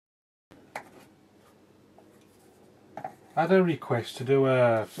I had a request to do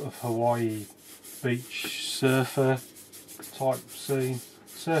a sort of Hawaii beach surfer type scene,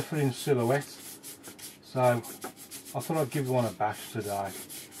 surfer in silhouette. So I thought I'd give one a bash today.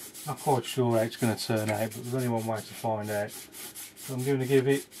 Not quite sure how it's going to turn out, but there's only one way to find out. So I'm going to give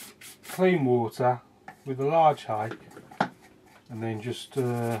it clean water with a large hake, and then just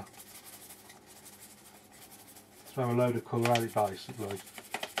throw a load of colour at it basically.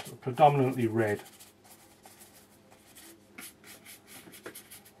 Predominantly red.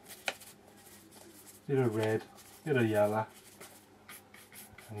 Bit of red, bit of yellow,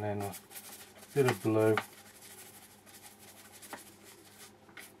 and then a bit of blue.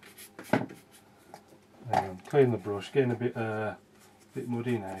 And clean the brush, getting a bit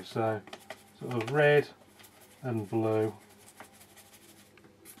muddy now, so sort of red and blue.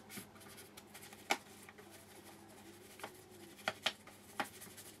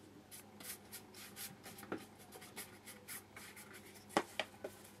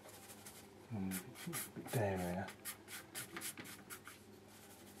 Down here.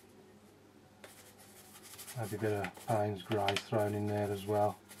 Maybe a bit of Payne's grey thrown in there as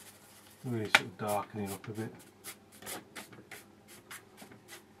well. Really sort of darkening up a bit.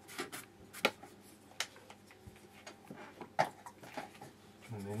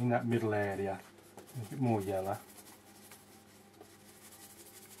 And then in that middle area, a bit more yellow.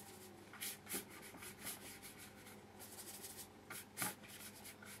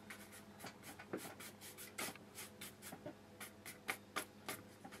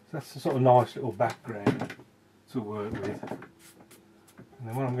 That's a sort of nice little background to work with. And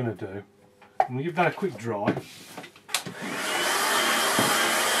then what I'm going to do, I'm going to give that a quick dry.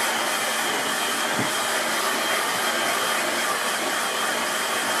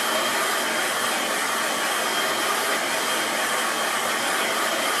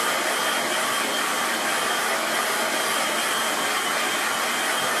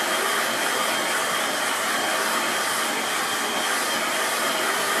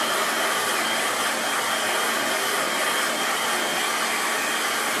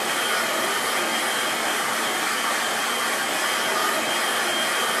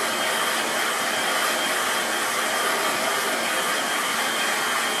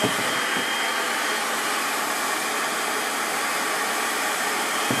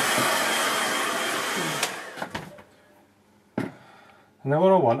 Now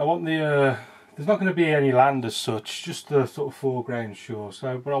what I want the, there's not going to be any land as such, just the sort of foreground shore,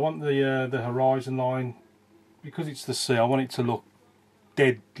 so, but I want the horizon line, because it's the sea, I want it to look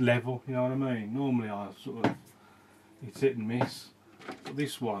dead level, you know what I mean? Normally I sort of, it's hit and miss, but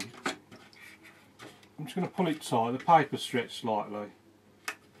this one, I'm just going to pull it tight, the paper stretched slightly,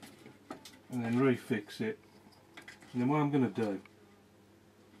 and then refix it, and then what I'm going to do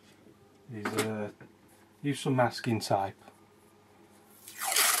is use some masking tape.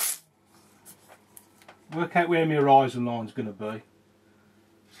 Work out where my horizon line's going to be.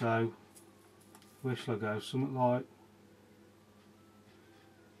 So, where shall I go? Something like.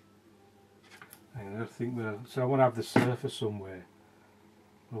 Hang on, I think so I want to have the surface somewhere.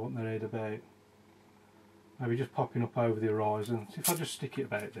 I want the head about. Maybe just popping up over the horizon. See if I just stick it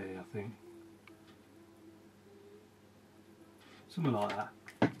about there, I think. Something like that.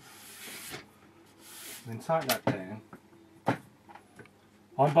 Then take that down.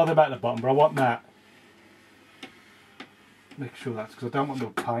 I'm bothered about the bottom, but I want that. Make sure that's, because I don't want the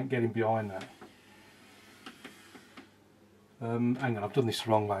paint getting behind that. Hang on, I've done this the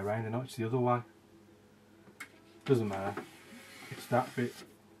wrong way around, and it's the other way. Doesn't matter. It's that bit.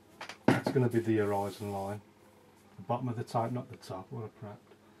 That's going to be the horizon line. The bottom of the tape, not the top. What a prat.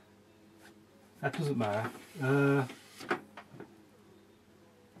 That doesn't matter.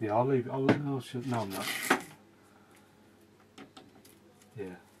 Yeah, I'll leave it. No, I'm not.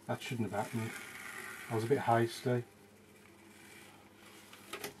 Yeah, that shouldn't have happened. I was a bit hasty.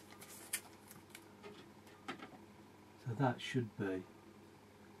 So that should be.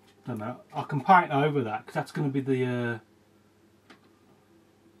 Don't know. I can paint over that because that's going to be the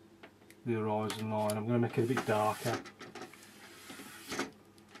horizon line. I'm going to make it a bit darker.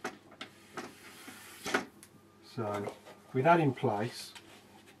 So with that in place,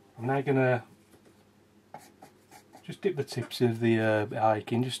 I'm now going to just dip the tips of the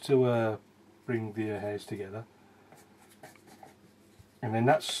hake in just to bring the hairs together. And then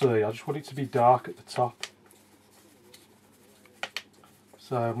that sea, I just want it to be dark at the top.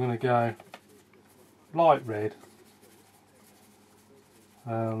 So I'm going to go light red,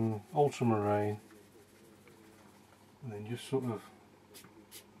 ultramarine, and then just sort of,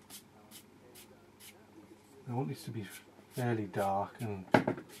 I want this to be fairly dark, and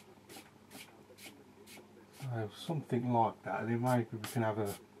So something like that, and then maybe we can have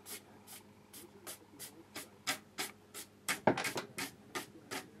a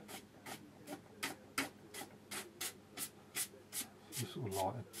sort of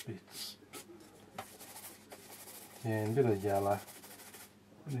lighter bits. Yeah, and a bit of yellow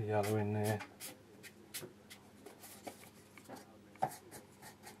in there.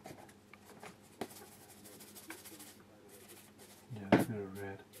 Yeah, a bit of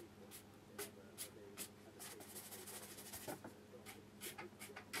red.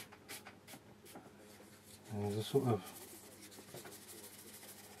 And there's a sort of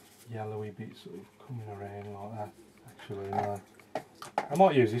yellowy bit sort of coming around like that. Actually, no. I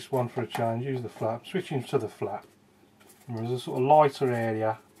might use this one for a change, use the flat, switching to the flat. And there's a sort of lighter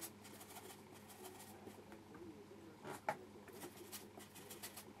area.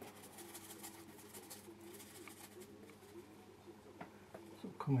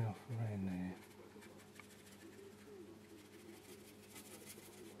 Sort of coming off around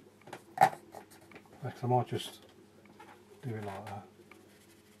there. In fact, I might just do it like that.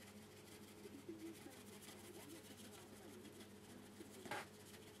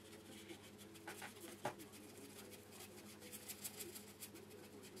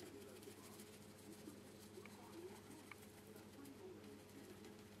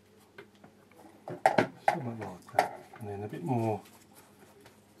 Something like that, and then a bit more,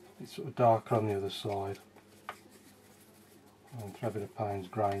 it's sort of darker on the other side, and throw a bit of Payne's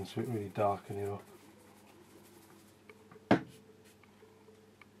grain so it really darken it up.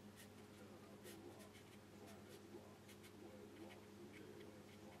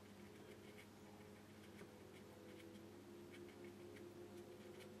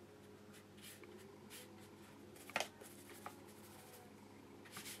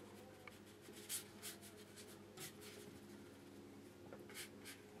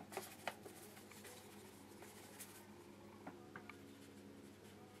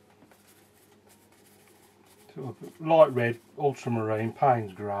 Sort of light red, ultramarine,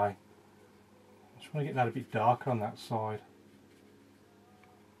 Payne's grey. Just want to get that a bit darker on that side.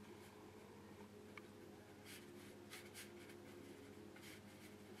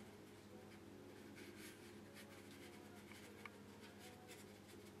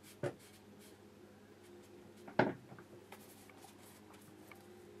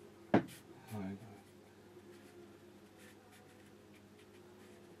 There you go.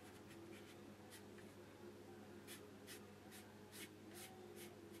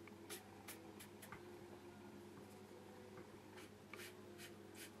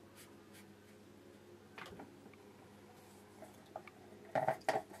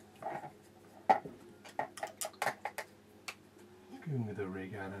 Going with the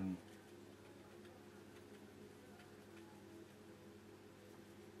rig and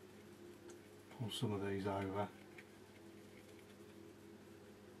pull some of these over.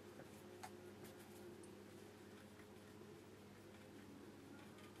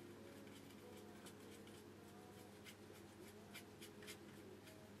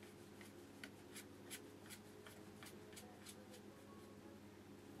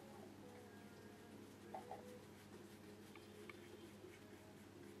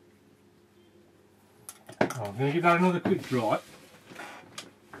 I'm going to give that another quick dry.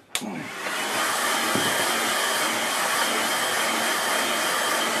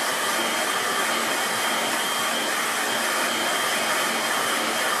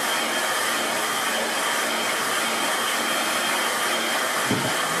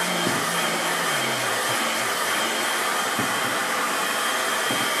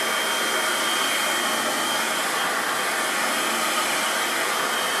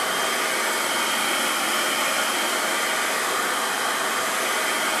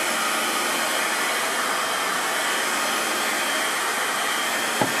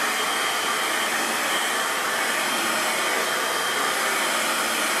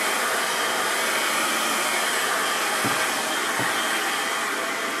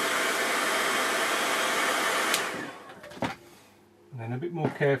 And a bit more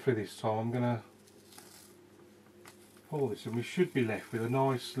carefully this time, I'm going to pull this and we should be left with a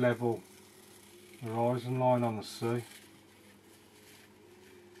nice level horizon line on the sea.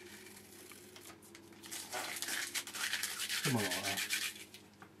 Something like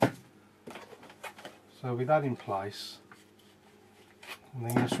that. So with that in place, I'm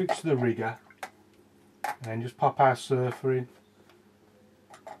then going to switch to the rigger and then just pop our surfer in.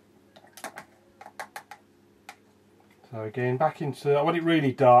 So again, back into, I want it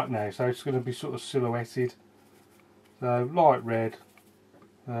really dark now, so it's going to be sort of silhouetted. So light red,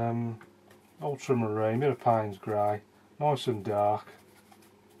 ultramarine, bit of Payne's grey, nice and dark.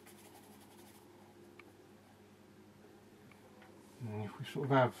 And if we sort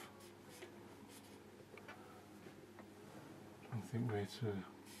of have, I think where to,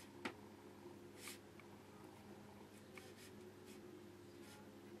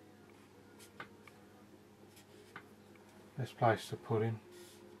 best place to put him.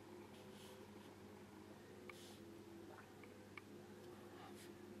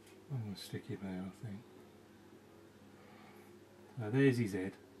 I'm going to stick him there, I think. So there's his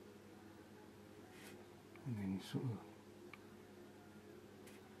head, and then sort of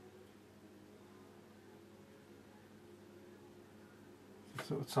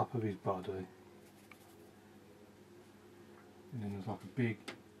top of his body, and then there's like a big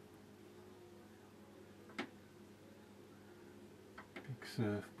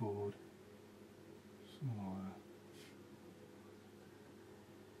surfboard, something like that.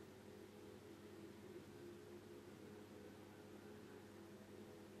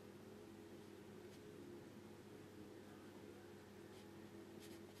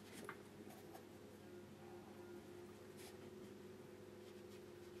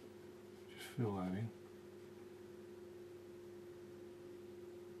 Fill that in.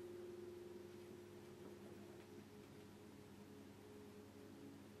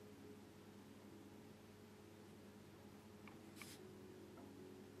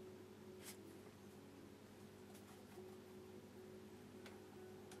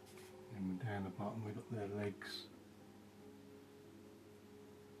 And down the bottom we've got their legs.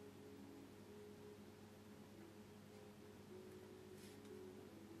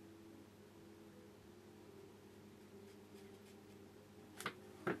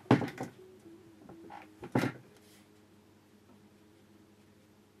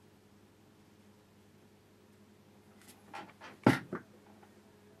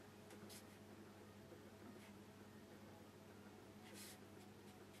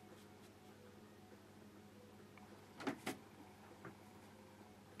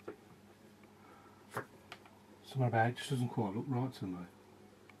 Something about it just doesn't quite look right to me.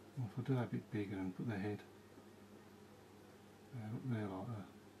 If I do that a bit bigger and put their head up there like that.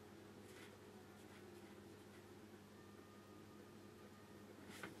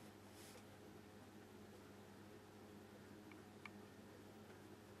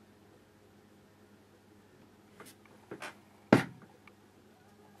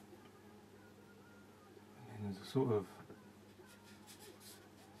 And then there's a sort of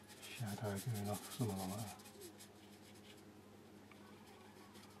shadow going off, something like that.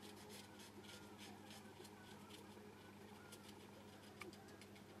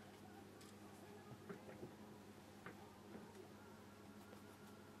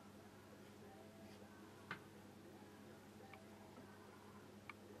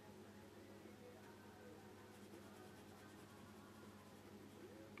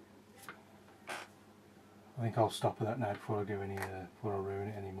 I think I'll stop at that now before I go any before I ruin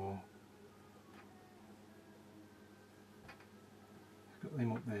it anymore. Got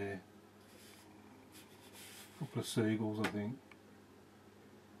them up there. A couple of seagulls, I think.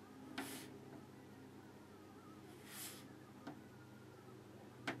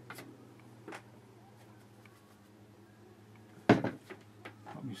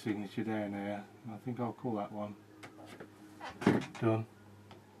 Got my signature down there. I think I'll call that one done.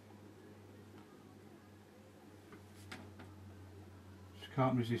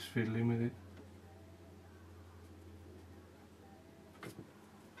 Can't resist fiddling with it.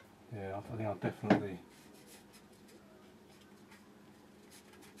 Yeah, I think I'll definitely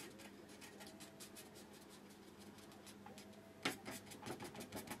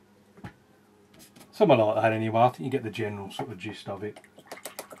something like that anyway. I think you get the general sort of gist of it.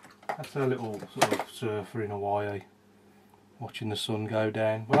 That's a little sort of surfer in Hawaii watching the sun go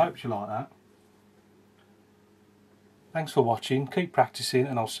down. Well, I hope you like that. Thanks for watching, keep practicing,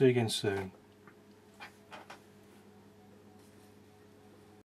 and I'll see you again soon.